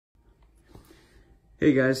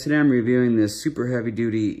Hey guys, today I'm reviewing this super heavy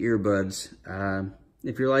duty earbuds.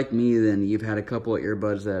 If you're like me, then you've had a couple of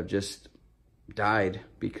earbuds that have just died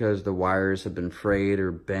because the wires have been frayed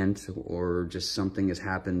or bent, or just something has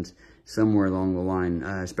happened somewhere along the line,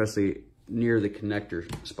 especially near the connector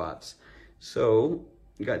spots. So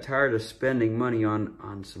I got tired of spending money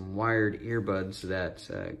on some wired earbuds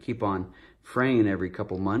that keep on fraying every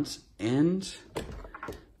couple months, and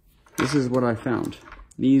this is what I found.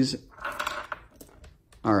 These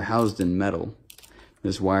are housed in metal,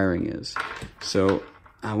 this wiring is. So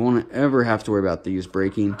I won't ever have to worry about these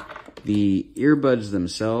breaking. The earbuds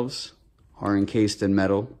themselves are encased in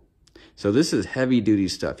metal. So this is heavy duty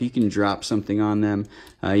stuff. You can drop something on them.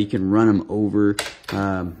 You can run them over.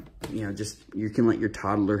 You can let your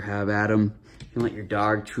toddler have at them. You can let your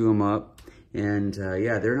dog chew them up. And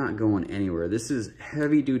yeah, they're not going anywhere. This is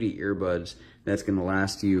heavy duty earbuds that's gonna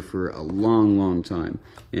last you for a long, long time.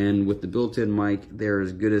 And with the built-in mic, they're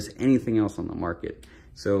as good as anything else on the market.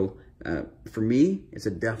 So for me, it's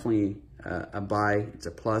definitely a buy. It's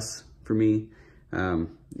a plus for me.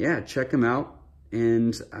 Yeah, check them out,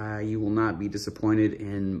 and you will not be disappointed.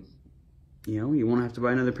 And you won't have to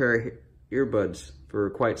buy another pair of earbuds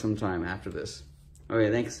for quite some time after this.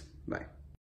 Okay, thanks. Bye.